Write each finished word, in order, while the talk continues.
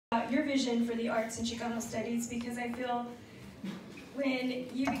Your vision for the arts and Chicano studies, because I feel when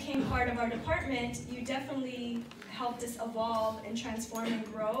you became part of our department, you definitely helped us evolve and transform and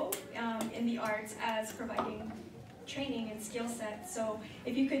grow in the arts as providing training and skill sets. So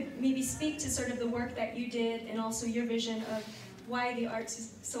if you could maybe speak to sort of the work that you did and also your vision of why the arts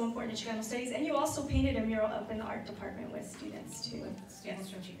is so important in Chicano studies. And you also painted a mural up in the art department with students too. With students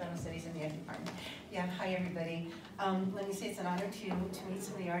from Chicano studies in the art department. Yeah, hi everybody. Let me say it's an honor to meet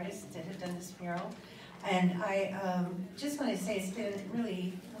some of the artists that have done this mural. And I just want to say it's been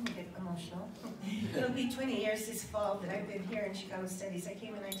really, let me get emotional. It'll be 20 years this fall that I've been here in Chicano studies. I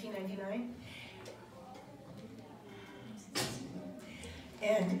came in 1999.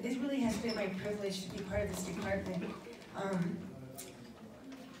 And it really has been my privilege to be part of this department.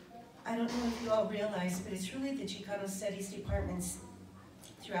 I don't know if you all realize, but it's really the Chicano studies departments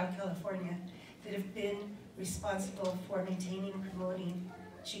throughout California that have been responsible for maintaining and promoting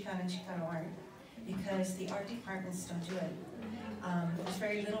Chicana and Chicano art, because the art departments don't do it. There's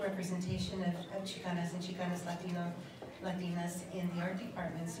very little representation of Chicanas and Chicanas Latinas in the art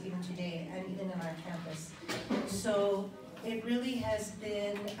departments, even today, and even in our campus. So it really has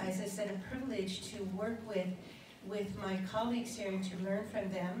been, as I said, a privilege to work with my colleagues here and to learn from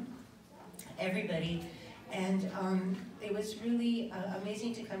them, everybody. And it was really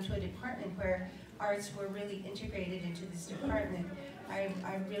amazing to come to a department where arts were really integrated into this department.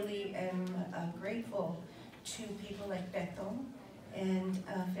 I really am grateful to people like Beto and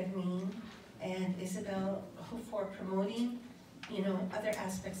Fermin and Isabel for promoting, other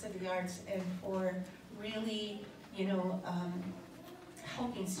aspects of the arts and for really,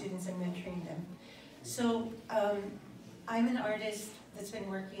 helping students and mentoring them. So I'm an artist that's been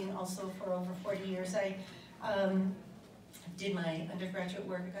working also for over 40 years. I did my undergraduate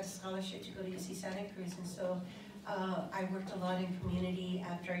work. I got a scholarship to go to UC Santa Cruz, and so I worked a lot in community.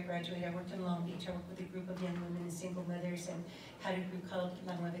 After I graduated, I worked in Long Beach. I worked with a group of young women and single mothers and had a group called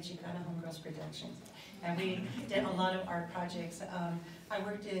La Nueva Chicana Homegirls Productions. And we did a lot of art projects. I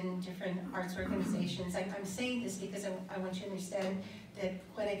worked in different arts organizations. I'm saying this because I want you to understand that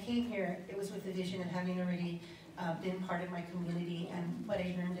when I came here, it was with the vision of having already been part of my community and what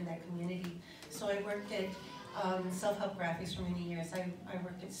I learned in that community. So I worked at self-help graphics for many years. I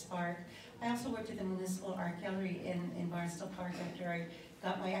worked at Spark. I also worked at the Municipal Art Gallery in Barstow Park after I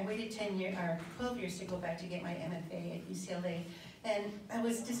got I waited 12 years to go back to get my MFA at UCLA. And I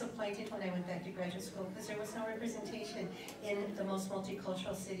was disappointed when I went back to graduate school because there was no representation in the most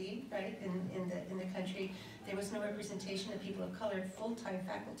multicultural city, right, in the country. There was no representation of people of color, full-time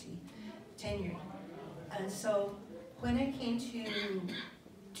faculty, tenured. And so when I came to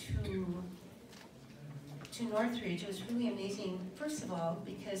Northridge, it was really amazing, first of all,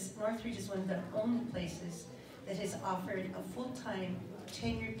 because Northridge is one of the only places that has offered a full-time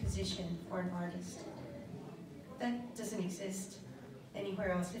tenured position for an artist. That doesn't exist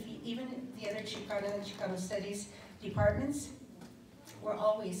anywhere else. Even the other Chicana and Chicano studies departments were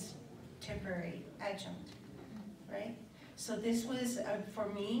always temporary adjunct, right? So this was, for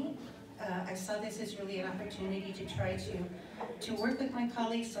me, I saw this as really an opportunity to try to work with my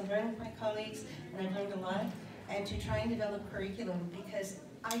colleagues, to learn with my colleagues, and I've learned a lot, and to try and develop curriculum, because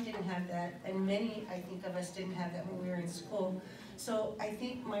I didn't have that, and many, I think, of us didn't have that when we were in school. So I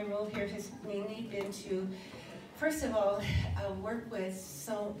think my role here has mainly been to, first of all, work with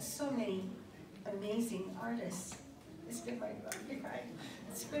so many amazing artists. It's been my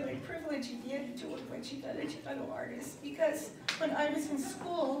privilege at the end to work with Chicano artists, because when I was in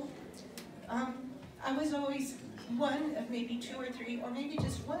school, I was always one of maybe two or three, or maybe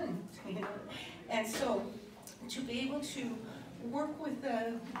just one, And so to be able to work with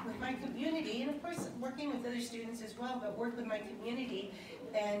my community, and of course working with other students as well, but work with my community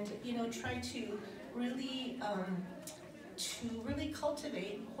and try to really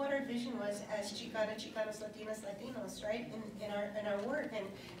cultivate what our vision was as Chicana, Chicanos, Latinas, Latinos, right, in our work, and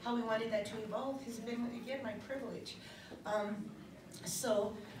how we wanted that to evolve has been, again, my privilege.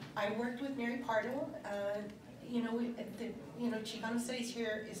 So I worked with Mary Pardo. Chicano Studies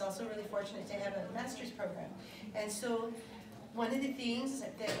here is also really fortunate to have a master's program. And so one of the things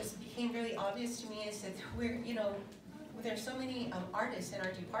that became really obvious to me is that there's so many artists in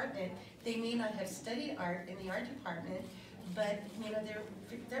our department. They may not have studied art in the art department, but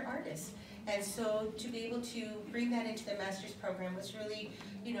they're artists. And so to be able to bring that into the master's program was really,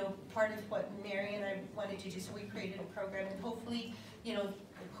 part of what Mary and I wanted to do. So we created a program, and hopefully,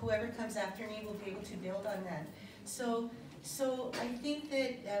 whoever comes after me will be able to build on that. So I think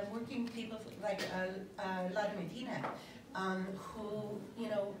that working with people like Lara Medina who,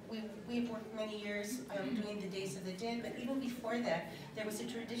 we've worked many years doing the Days of the Dead, but even before that, there was a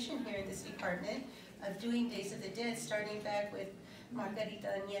tradition here in this department of doing Days of the Dead, starting back with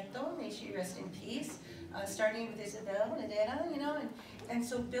Margarita Nieto, may she rest in peace, starting with Isabel Nadera, and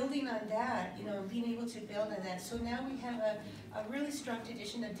so building on that, and being able to build on that. So now we have a really strong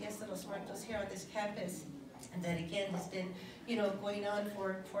tradition of Dias de los Muertos here on this campus, and that again has been, going on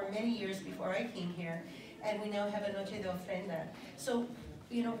for many years before I came here. And we now have a Noche de Ofrenda. So,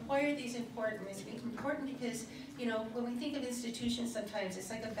 why are these important? It's important because, when we think of institutions sometimes, it's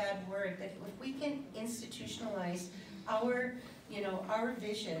like a bad word, but if we can institutionalize our, our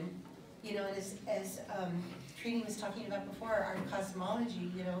vision, and as Trini was talking about before, our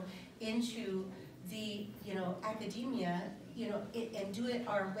cosmology, into the, academia, and do it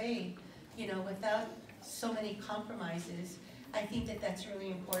our way, without so many compromises, I think that that's really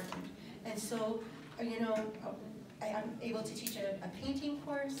important. And so, I'm able to teach a painting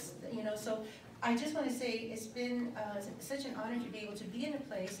course, so I just want to say it's been such an honor to be able to be in a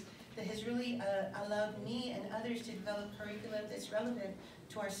place that has really allowed me and others to develop curriculum that's relevant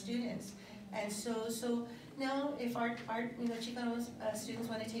to our students. And so now if our Chicano students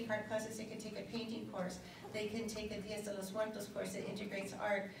want to take art classes, they can take a painting course. They can take a Dias de los Muertos course that integrates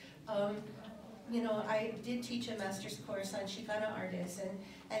art. I did teach a master's course on Chicana artists,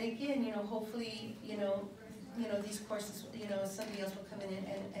 and again, hopefully, these courses, somebody else will come in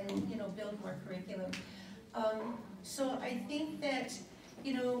and build more curriculum. So I think that,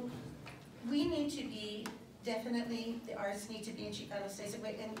 we need to be, definitely, the arts need to be in Chicano studies, and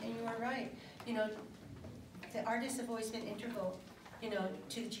you are right, the artists have always been integral,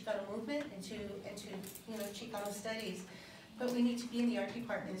 to the Chicano movement and to Chicano studies, but we need to be in the art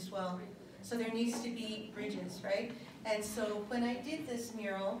department as well. So there needs to be bridges, right? And so when I did this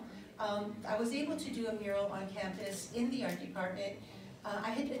mural, I was able to do a mural on campus in the art department. I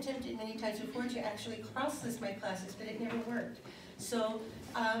had attempted many times before to actually cross-list my classes, but it never worked. So,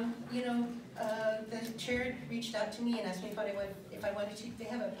 the chair reached out to me and asked me if I wanted to, they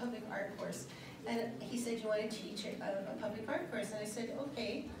have a public art course. And he said, you want to teach a public art course? And I said,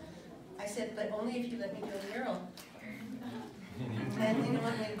 okay. I said, but only if you let me do a mural. And they didn't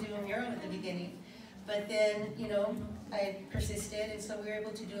want me to do a mural at the beginning. But then, I persisted, and so we were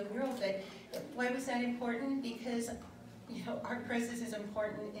able to do a mural. But why was that important? Because, art presence is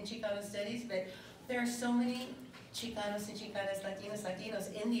important in Chicano studies, but there are so many Chicanos and Chicanas,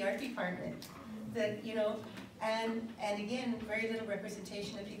 Latinos in the art department that, and again, very little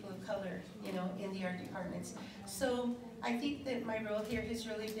representation of people of color, in the art departments. So I think that my role here has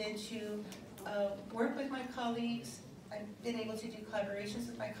really been to work with my colleagues. I've been able to do collaborations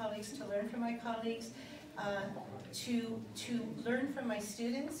with my colleagues, to learn from my colleagues, to learn from my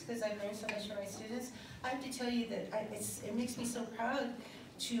students, because I've learned so much from my students. I have to tell you that it makes me so proud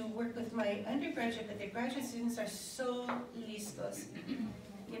to work with my undergraduate, but the graduate students are so listos.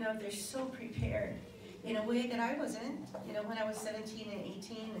 They're so prepared in a way that I wasn't, when I was 17 and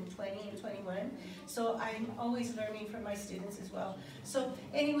 18 and 20 and 21. So I'm always learning from my students as well. So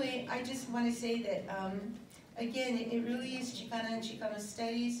anyway, I just want to say that, again, it really is Chicana and Chicano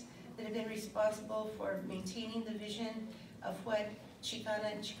studies that have been responsible for maintaining the vision of what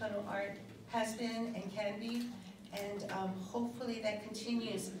Chicana and Chicano art has been and can be, and hopefully that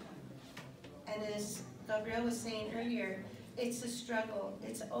continues. And as Gabrielle was saying earlier, it's a struggle.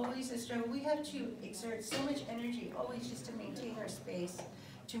 It's always a struggle. We have to exert so much energy always just to maintain our space,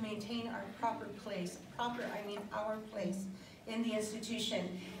 to maintain our proper place. Proper, I mean our place in the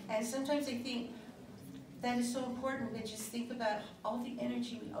institution. And sometimes I think that is so important, but just think about all the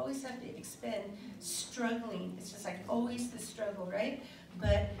energy we always have to expend struggling. It's just like always the struggle, right?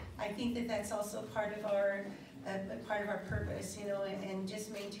 But I think that that's also part of our purpose, and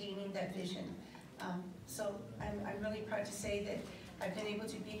just maintaining that vision. So I'm really proud to say that I've been able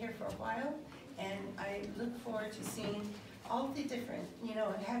to be here for a while, and I look forward to seeing all the different,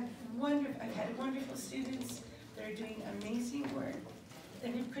 I've had wonderful students that are doing amazing work,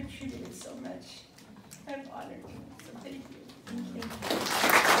 that have contributed so much. I'm honored. So thank you. Thank you.